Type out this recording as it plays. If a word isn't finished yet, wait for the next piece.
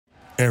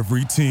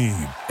Every team,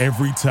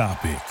 every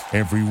topic,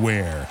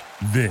 everywhere.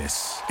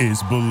 This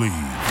is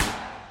Believe.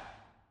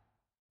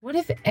 What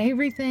if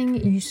everything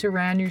you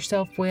surround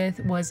yourself with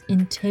was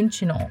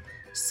intentional,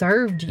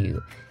 served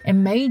you,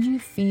 and made you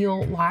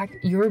feel like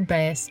your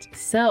best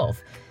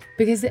self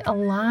because it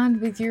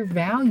aligned with your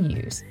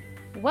values?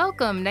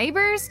 Welcome,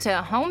 neighbors,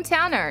 to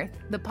Hometown Earth,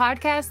 the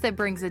podcast that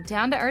brings a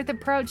down-to-earth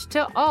approach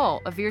to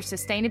all of your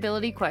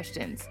sustainability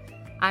questions.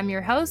 I'm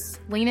your host,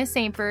 Lena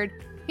Sanford,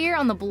 here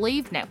on the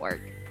Believe Network.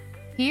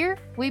 Here,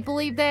 we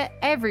believe that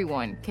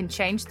everyone can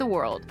change the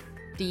world.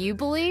 Do you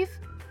believe?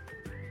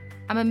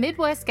 I'm a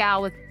Midwest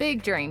gal with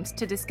big dreams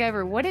to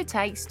discover what it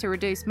takes to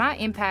reduce my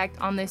impact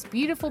on this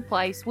beautiful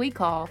place we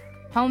call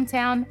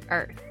Hometown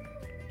Earth.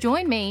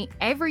 Join me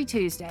every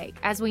Tuesday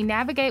as we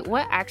navigate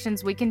what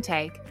actions we can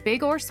take,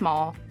 big or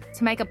small,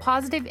 to make a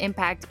positive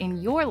impact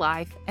in your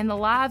life and the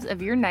lives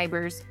of your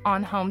neighbors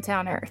on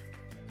Hometown Earth.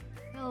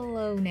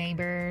 Hello,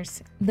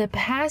 neighbors. The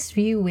past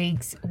few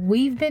weeks,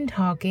 we've been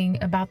talking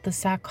about the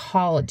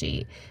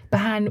psychology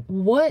behind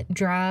what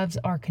drives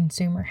our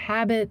consumer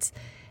habits,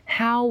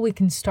 how we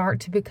can start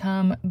to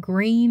become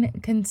green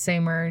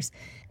consumers,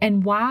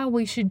 and why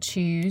we should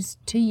choose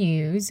to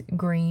use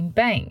green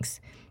banks,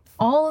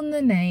 all in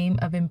the name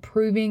of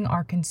improving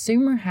our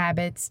consumer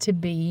habits to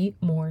be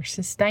more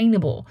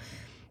sustainable.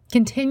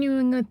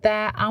 Continuing with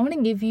that, I want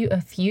to give you a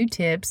few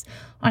tips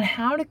on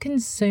how to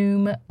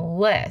consume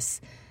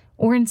less,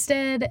 or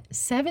instead,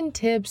 7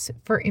 tips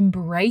for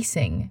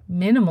embracing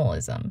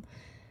minimalism.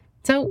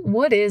 So,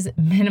 what is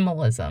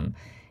minimalism?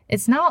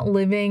 It's not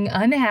living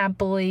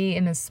unhappily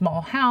in a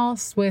small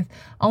house with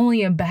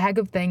only a bag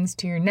of things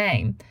to your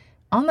name.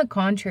 On the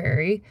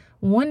contrary,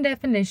 one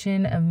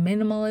definition of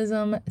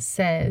minimalism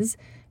says,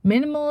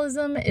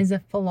 minimalism is a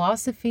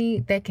philosophy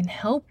that can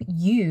help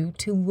you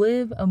to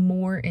live a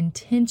more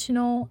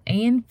intentional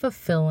and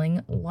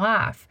fulfilling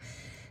life.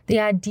 The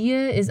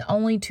idea is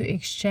only to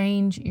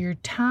exchange your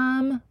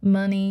time,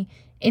 money,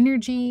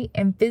 energy,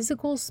 and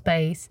physical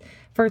space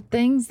for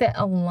things that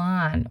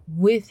align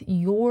with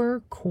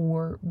your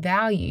core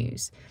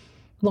values.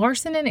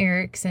 Larson and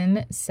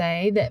Erickson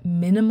say that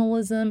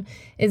minimalism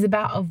is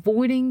about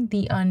avoiding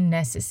the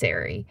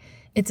unnecessary.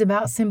 It's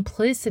about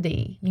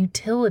simplicity,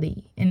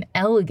 utility, and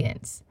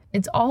elegance.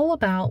 It's all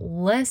about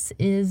less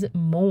is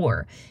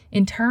more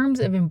in terms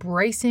of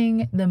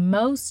embracing the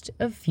most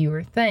of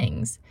fewer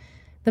things.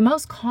 The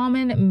most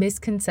common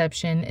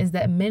misconception is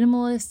that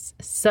minimalists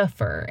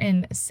suffer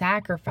and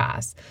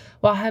sacrifice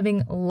while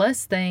having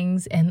less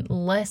things and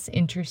less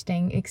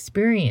interesting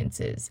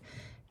experiences.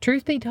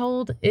 Truth be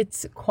told,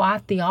 it's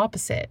quite the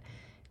opposite.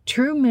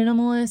 True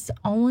minimalists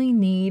only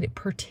need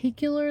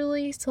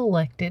particularly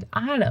selected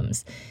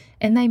items,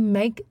 and they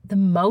make the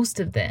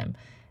most of them,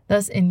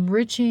 thus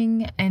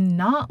enriching and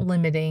not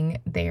limiting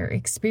their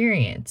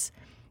experience.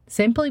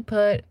 Simply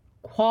put,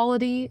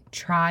 quality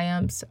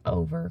triumphs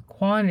over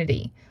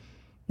quantity.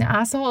 Now,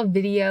 I saw a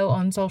video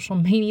on social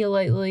media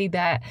lately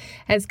that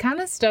has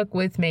kind of stuck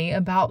with me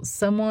about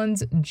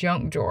someone's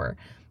junk drawer.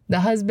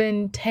 The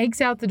husband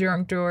takes out the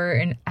junk drawer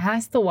and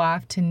asks the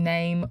wife to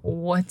name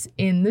what's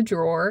in the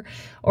drawer,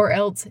 or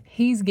else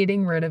he's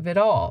getting rid of it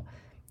all.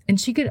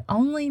 And she could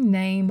only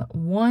name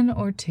 1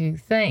 or 2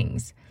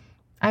 things.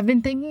 I've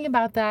been thinking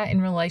about that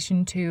in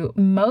relation to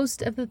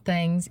most of the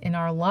things in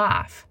our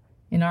life,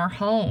 in our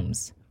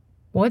homes.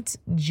 What's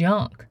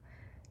junk?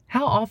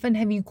 How often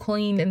have you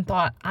cleaned and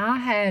thought, I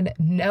had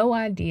no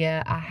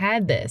idea I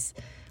had this?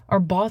 Or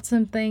bought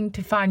something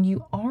to find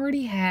you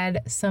already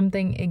had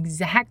something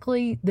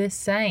exactly the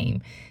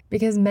same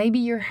because maybe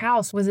your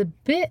house was a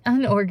bit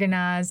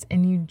unorganized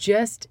and you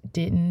just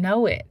didn't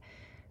know it?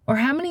 Or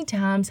how many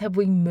times have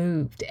we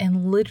moved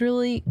and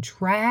literally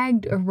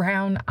dragged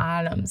around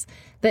items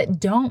that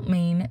don't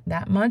mean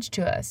that much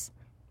to us?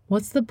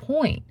 What's the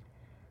point?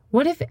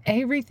 What if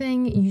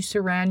everything you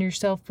surround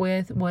yourself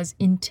with was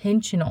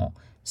intentional,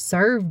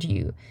 served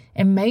you,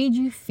 and made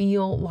you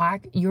feel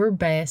like your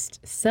best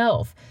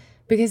self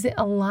because it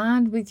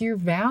aligned with your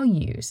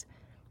values?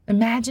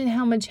 Imagine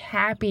how much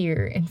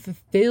happier and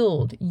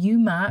fulfilled you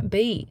might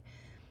be.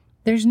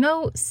 There's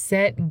no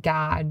set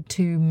guide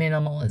to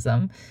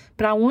minimalism,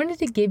 but I wanted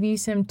to give you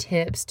some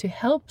tips to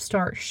help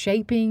start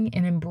shaping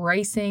and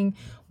embracing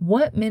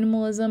what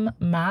minimalism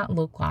might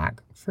look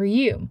like for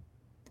you.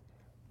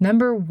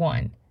 Number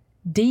 1.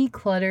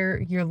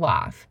 Declutter your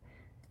life.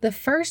 The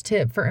first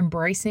tip for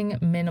embracing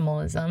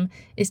minimalism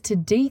is to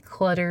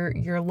declutter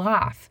your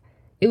life.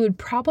 It would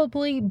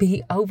probably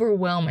be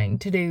overwhelming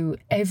to do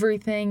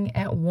everything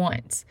at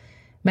once.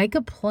 Make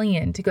a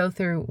plan to go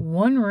through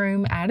one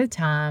room at a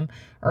time,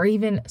 or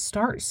even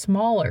start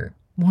smaller,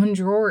 one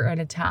drawer at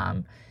a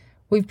time.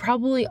 We've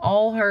probably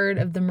all heard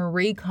of the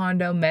Marie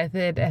Kondo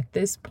method at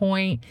this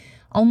point,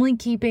 only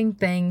keeping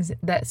things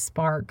that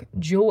spark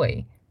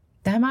joy.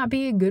 That might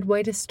be a good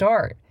way to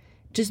start.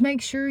 Just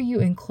make sure you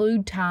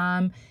include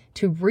time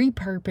to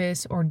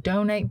repurpose or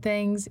donate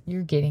things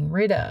you're getting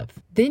rid of.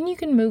 Then you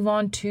can move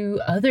on to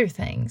other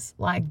things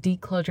like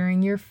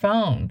decluttering your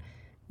phone.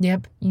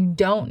 Yep, you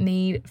don't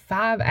need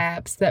 5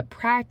 apps that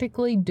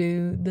practically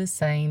do the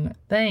same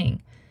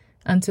thing.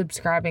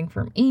 Unsubscribing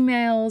from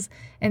emails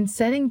and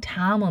setting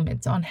time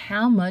limits on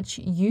how much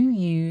you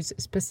use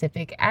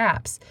specific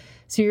apps.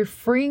 So you're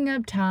freeing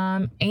up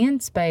time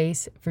and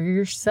space for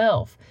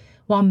yourself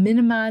while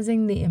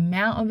minimizing the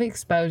amount of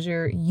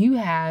exposure you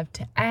have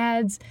to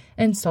ads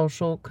and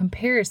social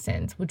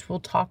comparisons, which we'll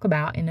talk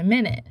about in a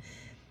minute.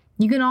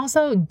 You can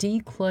also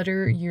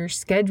declutter your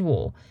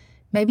schedule.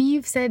 Maybe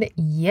you've said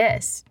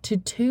yes to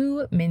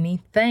too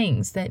many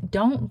things that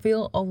don't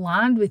feel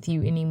aligned with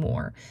you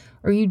anymore,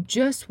 or you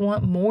just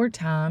want more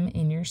time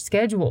in your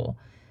schedule.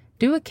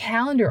 Do a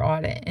calendar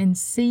audit and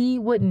see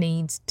what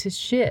needs to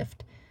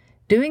shift.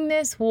 Doing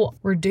this will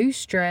reduce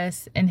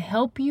stress and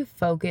help you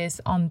focus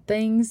on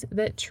things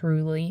that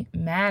truly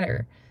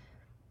matter.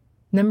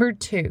 Number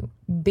 2,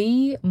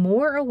 be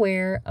more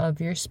aware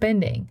of your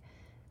spending.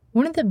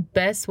 One of the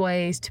best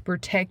ways to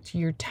protect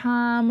your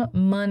time,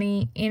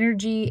 money,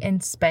 energy,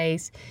 and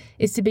space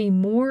is to be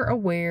more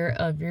aware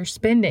of your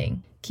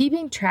spending.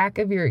 Keeping track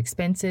of your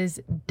expenses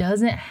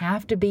doesn't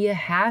have to be a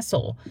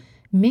hassle.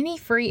 Many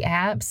free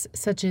apps,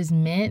 such as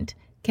Mint,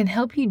 can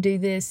help you do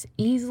this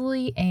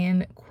easily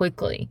and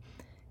quickly.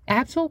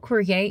 Apps will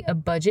create a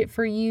budget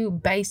for you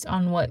based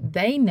on what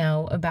they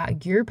know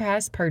about your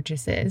past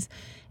purchases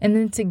and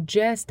then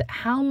suggest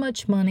how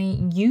much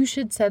money you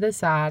should set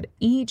aside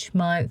each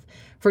month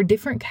for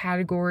different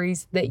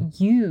categories that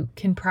you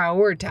can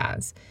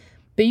prioritize.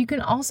 But you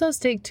can also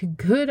stick to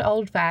good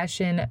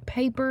old-fashioned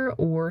paper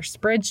or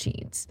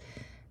spreadsheets.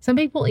 Some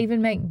people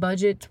even make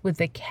budgets with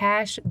the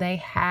cash they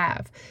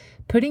have,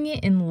 putting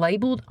it in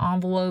labeled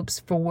envelopes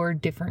for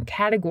different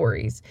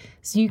categories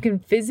so you can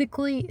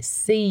physically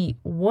see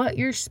what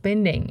you're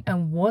spending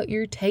and what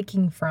you're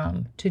taking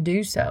from to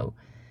do so.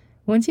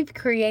 Once you've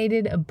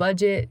created a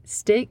budget,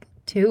 stick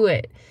to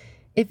it.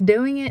 If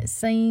doing it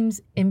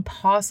seems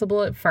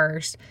impossible at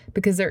first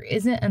because there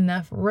isn't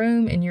enough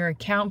room in your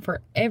account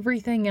for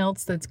everything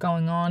else that's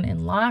going on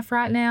in life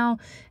right now,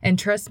 and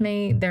trust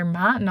me, there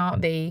might not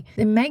be,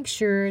 then make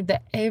sure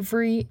that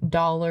every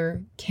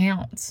dollar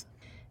counts.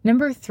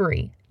 Number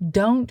 3,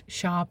 don't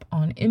shop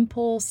on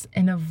impulse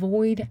and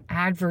avoid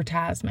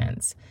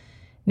advertisements.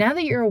 Now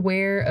that you're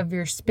aware of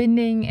your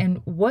spending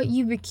and what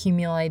you've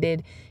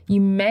accumulated,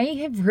 you may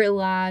have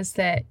realized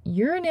that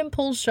you're an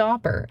impulse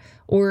shopper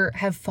or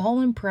have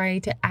fallen prey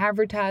to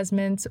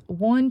advertisements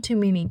one too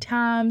many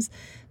times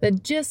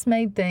that just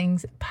made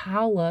things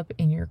pile up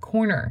in your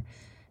corner.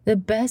 The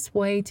best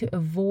way to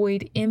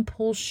avoid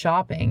impulse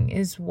shopping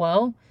is,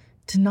 well,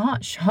 to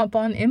not shop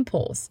on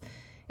impulse.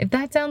 If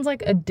that sounds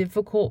like a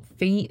difficult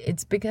feat,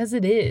 it's because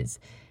it is.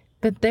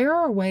 But there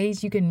are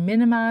ways you can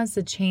minimize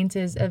the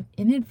chances of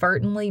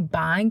inadvertently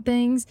buying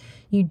things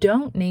you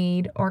don't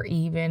need or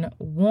even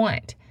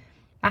want.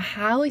 I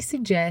highly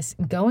suggest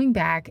going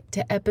back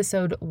to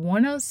episode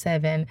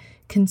 107,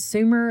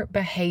 Consumer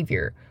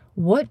Behavior,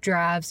 What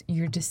Drives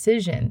Your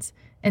Decisions,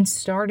 and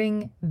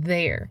starting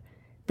there.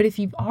 But if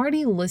you've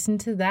already listened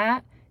to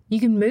that, you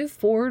can move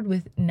forward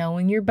with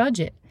knowing your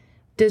budget.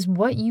 Does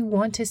what you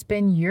want to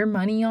spend your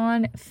money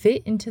on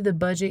fit into the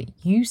budget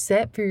you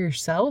set for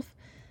yourself?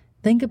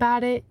 Think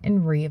about it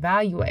and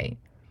reevaluate.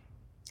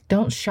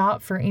 Don't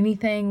shop for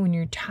anything when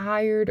you're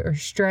tired or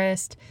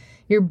stressed.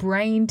 Your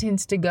brain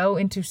tends to go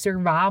into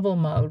survival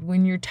mode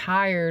when you're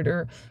tired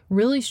or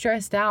really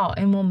stressed out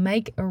and will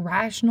make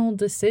irrational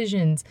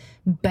decisions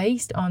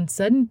based on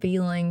sudden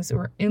feelings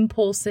or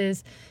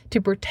impulses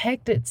to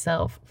protect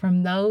itself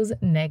from those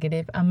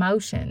negative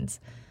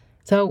emotions.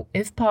 So,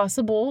 if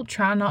possible,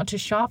 try not to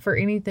shop for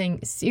anything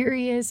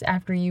serious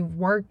after you've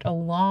worked a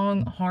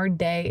long, hard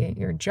day at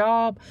your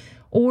job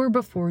or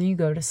before you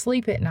go to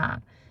sleep at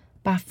night.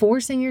 By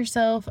forcing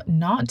yourself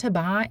not to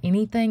buy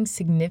anything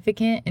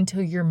significant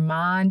until your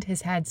mind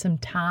has had some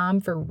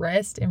time for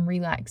rest and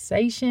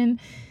relaxation,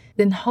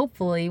 then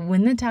hopefully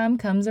when the time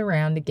comes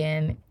around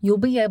again, you'll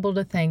be able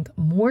to think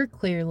more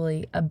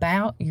clearly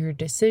about your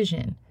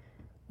decision.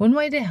 One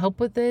way to help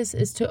with this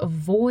is to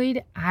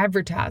avoid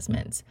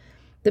advertisements.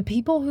 The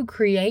people who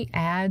create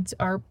ads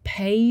are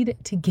paid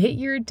to get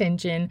your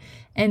attention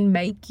and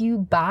make you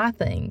buy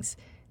things,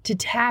 to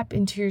tap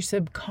into your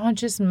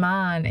subconscious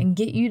mind and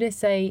get you to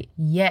say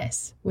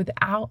yes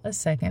without a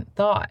second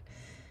thought.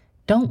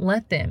 Don't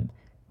let them.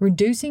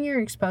 Reducing your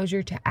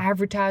exposure to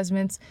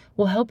advertisements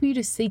will help you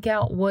to seek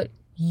out what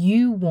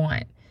you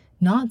want,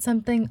 not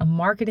something a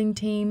marketing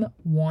team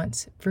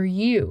wants for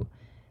you.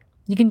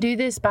 You can do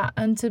this by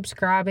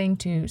unsubscribing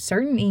to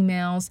certain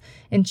emails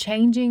and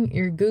changing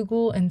your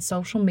Google and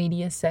social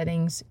media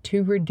settings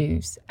to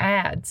reduce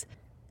ads.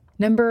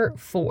 Number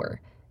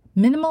 4,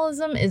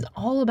 minimalism is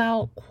all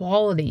about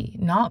quality,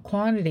 not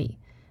quantity.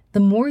 The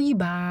more you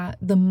buy,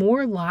 the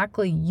more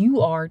likely you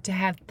are to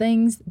have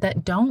things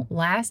that don't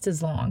last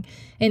as long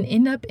and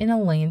end up in a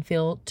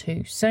landfill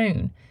too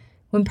soon.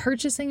 When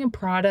purchasing a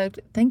product,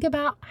 think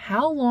about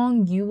how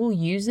long you will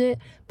use it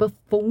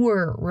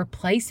before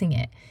replacing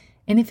it,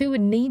 and if it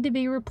would need to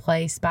be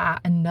replaced by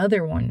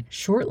another one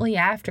shortly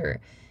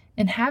after,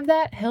 and have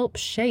that help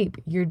shape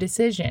your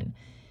decision.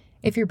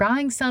 If you're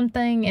buying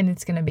something and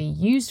it's going to be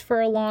used for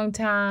a long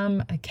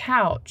time, a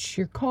couch,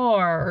 your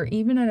car, or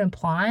even an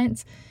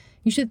appliance,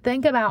 you should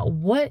think about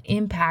what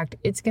impact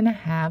it's going to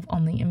have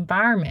on the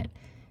environment.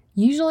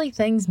 Usually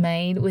things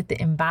made with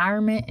the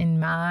environment in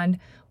mind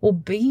will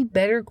be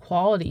better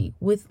quality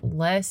with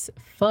less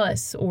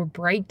fuss or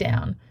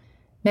breakdown.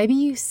 Maybe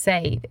you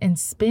save and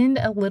spend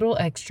a little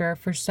extra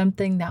for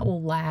something that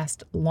will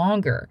last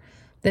longer,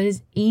 that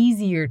is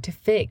easier to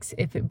fix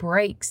if it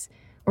breaks,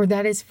 or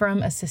that is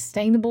from a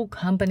sustainable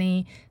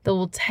company that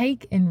will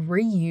take and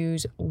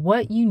reuse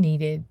what you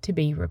needed to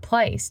be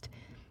replaced.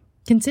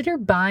 Consider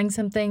buying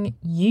something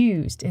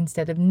used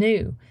instead of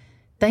new.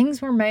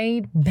 Things were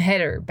made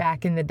better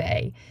back in the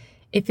day.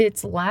 If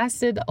it's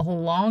lasted a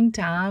long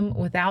time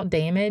without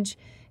damage,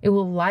 it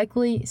will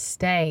likely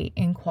stay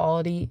in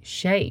quality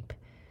shape.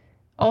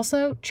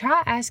 Also,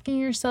 try asking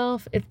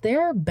yourself if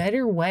there are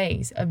better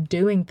ways of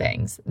doing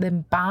things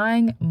than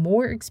buying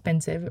more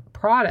expensive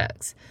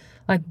products,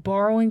 like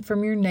borrowing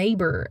from your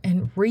neighbor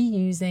and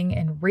reusing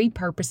and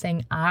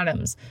repurposing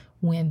items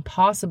when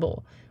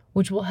possible,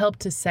 which will help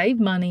to save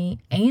money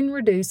and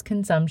reduce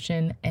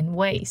consumption and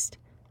waste.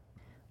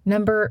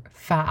 Number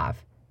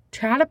 5,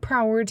 try to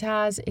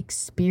prioritize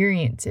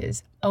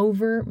experiences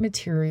over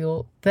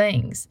material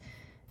things.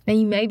 Now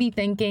you may be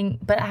thinking,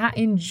 but I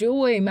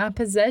enjoy my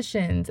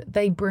possessions.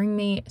 They bring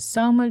me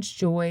so much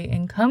joy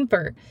and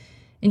comfort.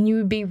 And you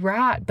would be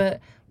right, but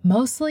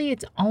mostly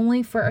it's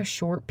only for a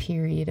short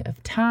period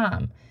of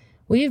time.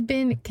 We have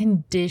been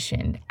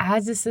conditioned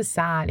as a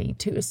society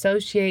to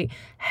associate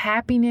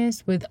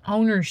happiness with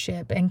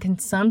ownership and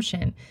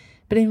consumption.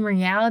 But in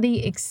reality,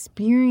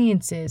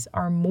 experiences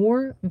are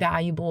more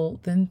valuable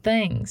than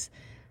things.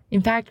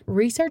 In fact,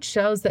 research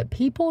shows that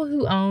people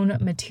who own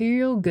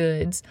material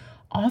goods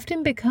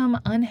often become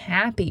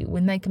unhappy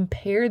when they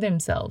compare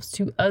themselves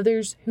to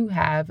others who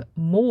have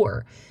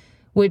more,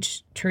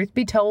 which, truth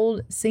be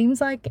told,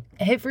 seems like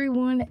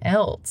everyone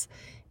else,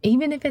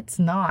 even if it's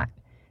not.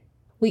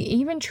 We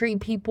even treat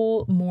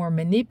people more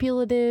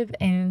manipulative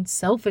and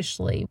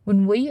selfishly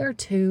when we are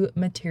too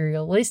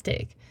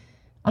materialistic.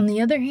 On the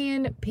other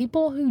hand,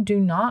 people who do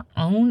not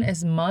own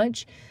as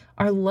much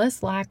are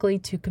less likely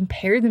to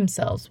compare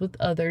themselves with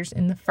others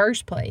in the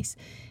first place,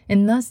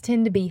 and thus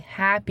tend to be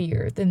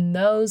happier than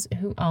those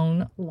who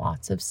own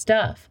lots of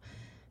stuff.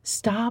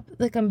 Stop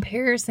the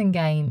comparison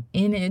game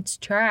in its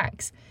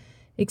tracks.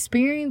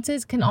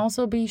 Experiences can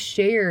also be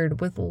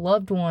shared with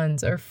loved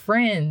ones or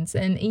friends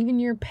and even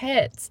your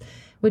pets,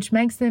 which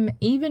makes them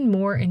even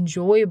more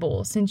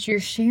enjoyable since you're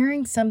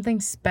sharing something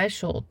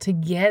special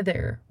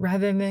together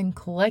rather than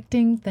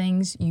collecting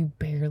things you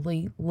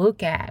barely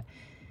look at.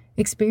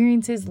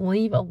 Experiences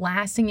leave a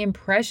lasting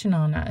impression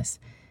on us.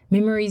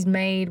 Memories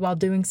made while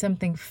doing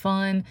something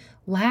fun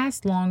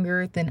last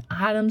longer than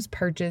items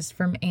purchased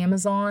from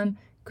Amazon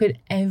could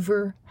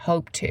ever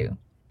hope to.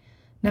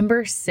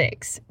 Number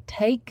 6,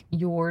 take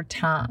your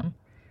time.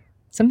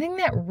 Something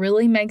that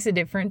really makes a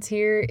difference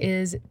here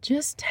is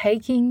just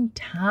taking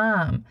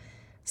time,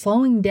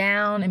 slowing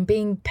down and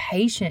being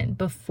patient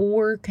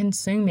before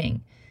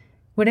consuming.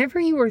 Whatever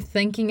you are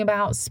thinking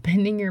about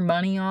spending your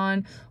money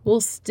on will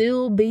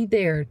still be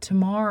there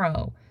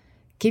tomorrow.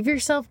 Give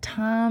yourself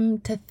time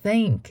to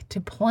think,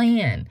 to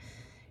plan.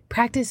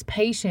 Practice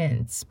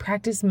patience,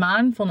 practice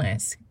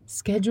mindfulness,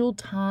 schedule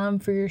time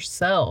for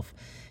yourself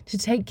to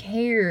take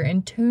care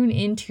and tune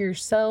into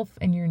yourself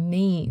and your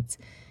needs.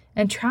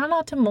 And try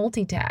not to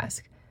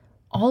multitask.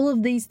 All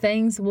of these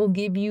things will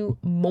give you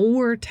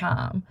more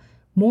time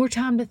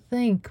to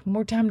think,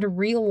 more time to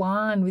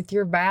realign with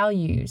your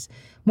values,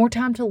 more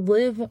time to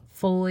live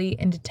fully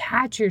and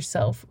detach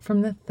yourself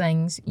from the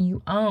things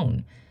you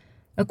own.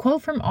 A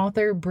quote from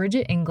author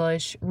Bridget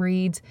English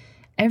reads,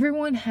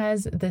 "Everyone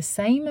has the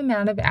same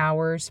amount of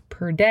hours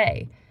per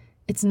day.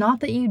 It's not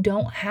that you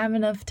don't have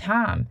enough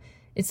time.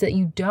 It's that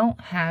you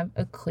don't have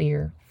a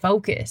clear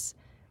focus.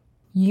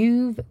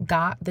 You've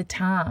got the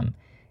time."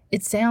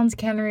 It sounds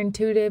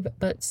counterintuitive,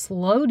 but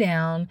slow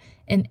down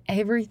and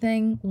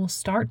everything will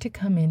start to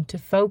come into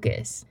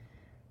focus.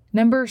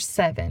 Number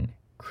 7,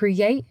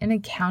 create an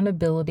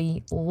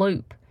accountability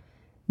loop.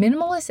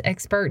 Minimalist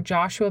expert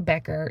Joshua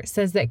Becker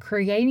says that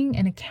creating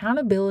an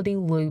accountability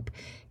loop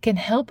can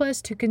help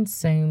us to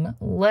consume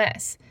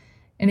less.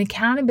 An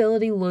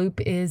accountability loop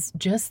is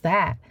just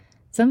that.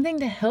 Something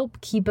to help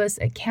keep us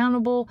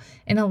accountable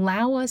and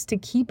allow us to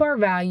keep our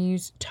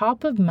values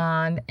top of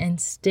mind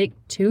and stick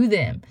to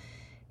them.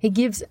 He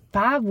gives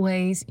 5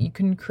 ways you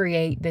can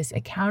create this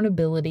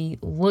accountability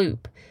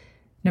loop.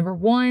 Number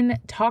 1,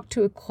 talk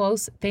to a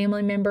close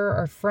family member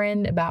or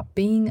friend about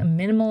being a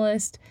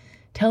minimalist.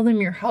 Tell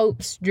them your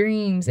hopes,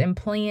 dreams, and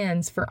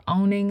plans for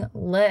owning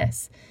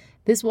less.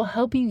 This will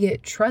help you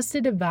get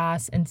trusted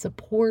advice and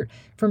support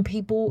from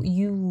people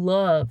you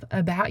love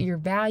about your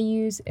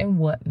values and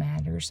what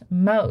matters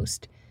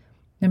most.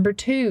 Number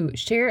 2,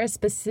 share a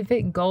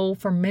specific goal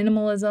for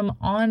minimalism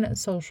on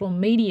social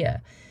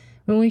media.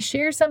 When we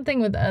share something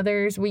with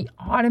others, we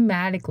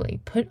automatically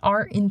put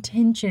our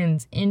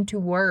intentions into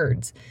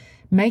words.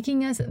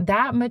 making us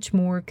that much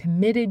more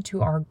committed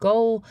to our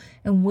goal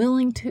and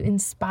willing to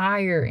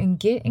inspire and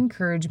get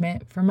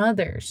encouragement from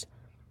others.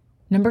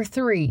 Number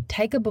 3,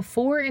 take a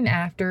before and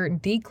after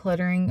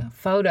decluttering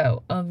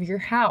photo of your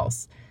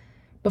house.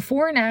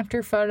 Before and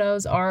after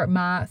photos are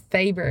my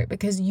favorite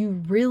because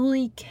you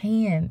really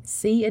can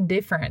see a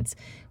difference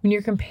when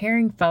you're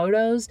comparing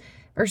photos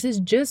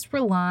versus just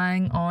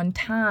relying on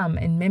time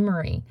and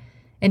memory.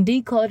 And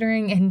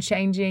decluttering and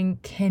changing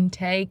can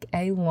take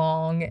a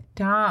long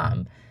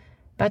time.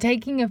 By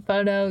taking a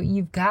photo,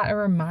 you've got a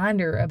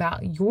reminder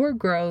about your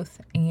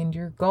growth and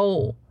your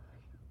goal.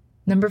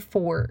 Number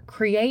 4,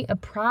 create a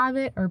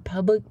private or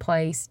public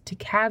place to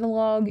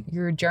catalog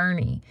your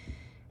journey.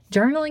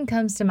 Journaling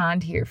comes to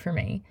mind here for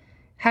me.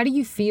 How do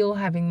you feel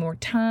having more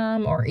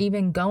time or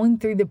even going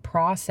through the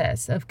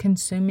process of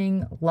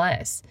consuming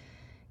less?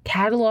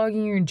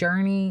 Cataloging your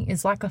journey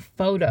is like a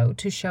photo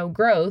to show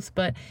growth,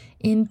 but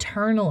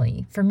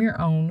internally from your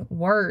own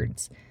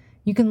words.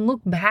 You can look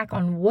back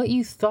on what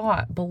you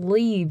thought,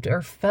 believed,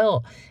 or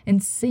felt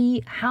and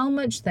see how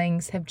much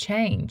things have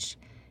changed.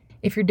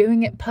 If you're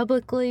doing it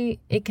publicly,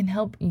 it can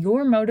help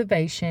your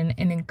motivation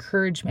and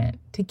encouragement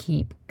to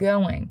keep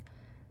going.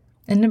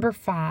 And number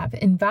 5,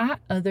 invite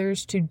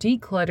others to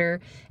declutter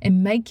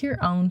and make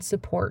your own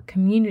support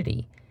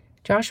community.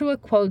 Joshua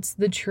quotes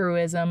the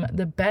truism,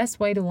 the best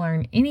way to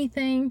learn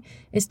anything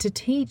is to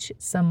teach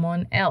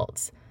someone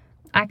else.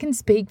 I can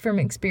speak from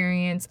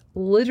experience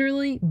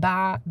literally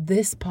by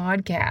this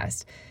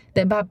podcast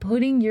that by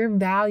putting your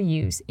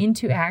values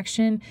into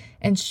action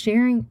and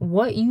sharing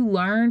what you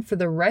learn for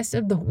the rest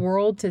of the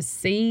world to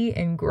see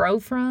and grow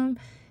from,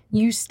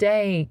 you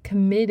stay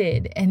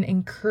committed and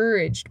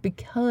encouraged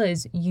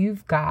because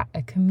you've got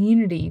a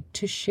community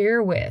to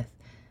share with.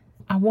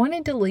 I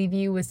wanted to leave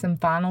you with some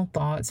final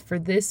thoughts for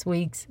this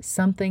week's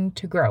Something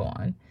to Grow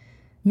On.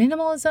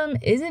 Minimalism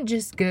isn't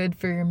just good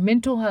for your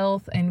mental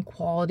health and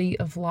quality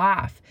of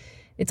life.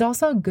 It's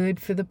also good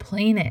for the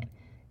planet.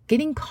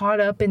 Getting caught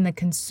up in the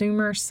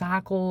consumer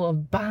cycle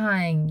of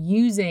buying,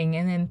 using,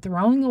 and then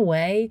throwing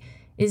away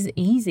is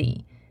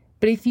easy.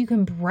 But if you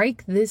can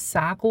break this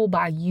cycle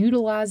by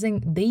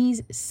utilizing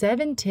these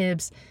 7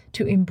 tips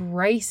to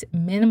embrace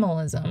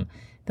minimalism,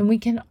 then we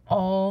can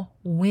all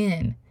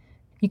win.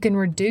 You can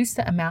reduce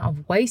the amount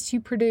of waste you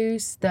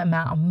produce, the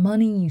amount of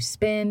money you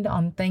spend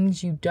on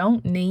things you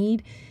don't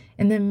need,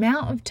 and the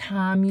amount of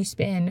time you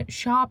spend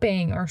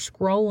shopping or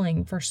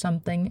scrolling for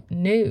something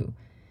new.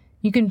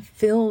 You can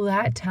fill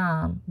that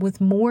time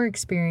with more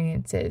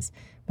experiences,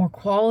 more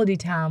quality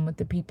time with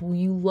the people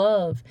you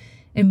love,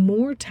 and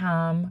more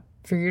time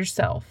for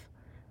yourself.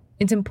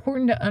 It's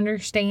important to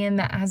understand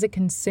that as a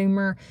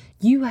consumer,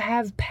 you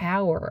have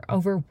power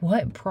over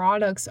what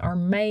products are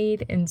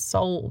made and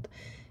sold.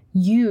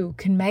 You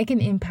can make an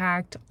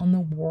impact on the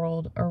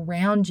world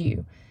around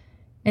you.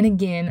 And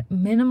again,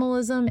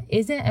 minimalism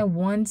isn't a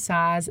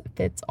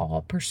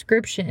one-size-fits-all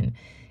prescription.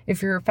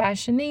 If you're a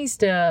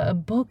fashionista, a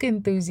book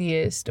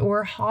enthusiast,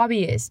 or a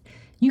hobbyist,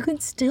 you can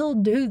still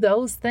do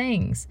those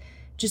things.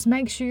 Just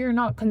make sure you're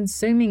not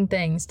consuming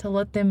things to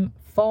let them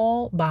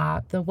fall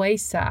by the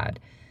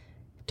wayside.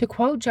 To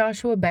quote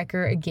Joshua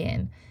Becker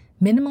again,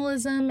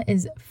 minimalism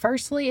is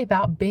firstly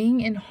about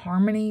being in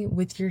harmony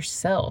with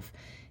yourself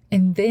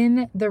and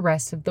then the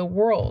rest of the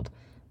world,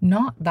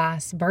 not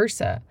vice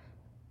versa.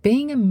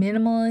 Being a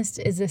minimalist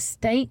is a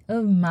state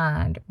of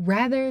mind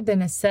rather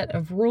than a set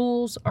of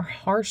rules or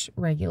harsh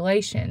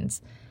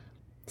regulations.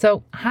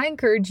 So I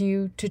encourage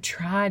you to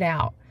try it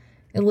out.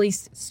 At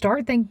least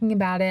start thinking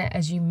about it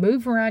as you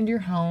move around your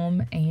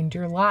home and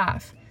your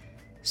life.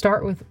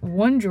 Start with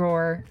one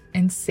drawer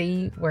and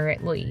see where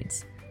it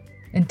leads.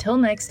 Until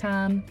next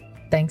time,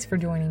 thanks for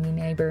joining me,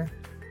 neighbor.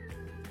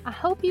 I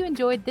hope you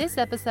enjoyed this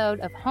episode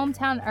of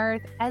Hometown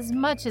Earth as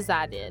much as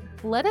I did.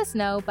 Let us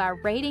know by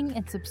rating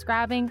and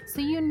subscribing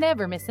so you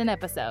never miss an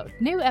episode.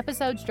 New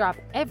episodes drop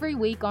every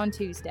week on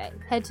Tuesday.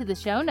 Head to the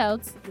show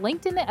notes,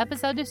 linked in the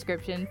episode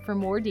description for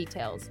more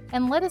details.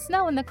 And let us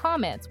know in the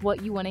comments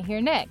what you want to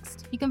hear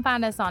next. You can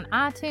find us on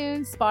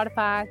iTunes,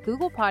 Spotify,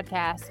 Google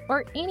Podcasts,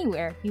 or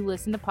anywhere you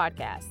listen to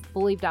podcasts.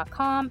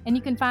 Believe.com, and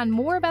you can find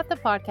more about the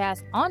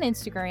podcast on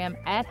Instagram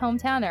at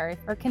Hometown Earth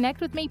or connect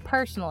with me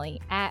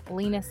personally at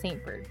Lena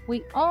Saintford.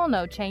 We all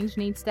know change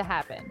needs to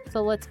happen,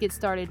 so let's get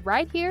started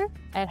right here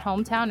at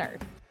Hometown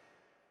Earth.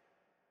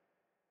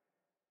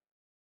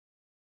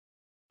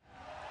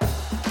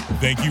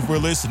 Thank you for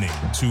listening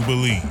to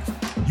Believe.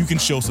 You can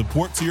show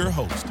support to your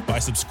host by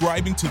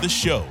subscribing to the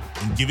show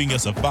and giving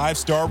us a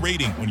 5-star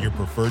rating on your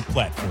preferred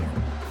platform.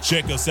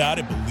 Check us out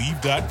at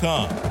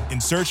Believe.com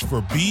and search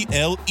for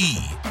BLEAV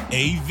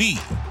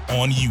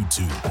on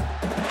YouTube.